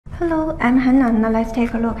Hello, I'm Hannah. Now let's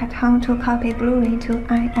take a look at how to copy Blu-ray to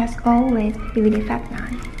ISO with DVDFab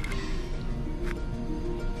 9.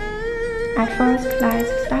 At first, let's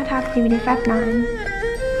start up DVDFab 9.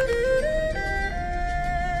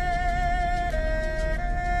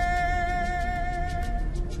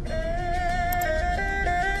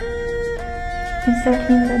 Insert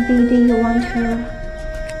in the DVD you want to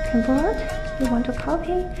convert, you want to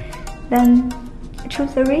copy, then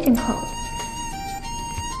choose the region code.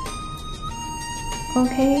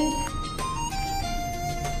 Okay.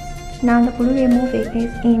 Now the Blu-ray movie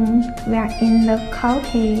is in. We are in the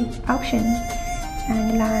copy option,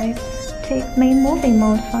 and let's take main movie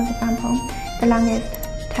mode for example. The longest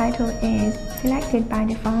title is selected by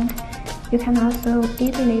default. You can also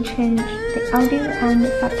easily change the audio and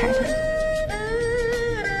subtitles.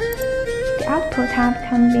 The output tab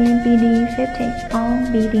can be BD50 or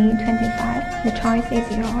BD25. The choice is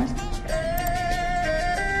yours.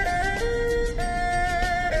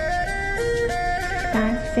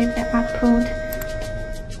 Let's save the output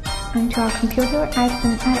onto our computer as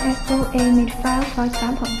an ISO image file, for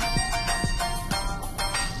example.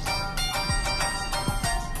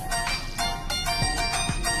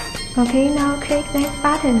 Okay, now click next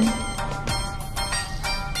button.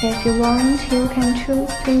 If you want, you can choose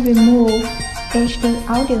to remove HD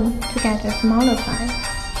audio to get a smaller file.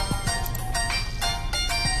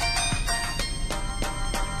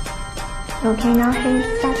 Okay, now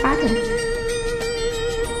hit Start button.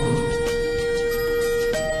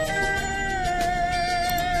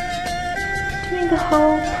 During the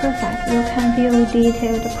whole process, you can view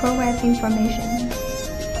detailed progress information.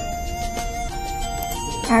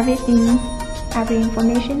 Every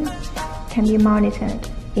information can be monitored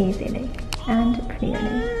easily and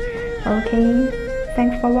clearly. Okay,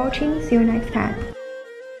 thanks for watching. See you next time.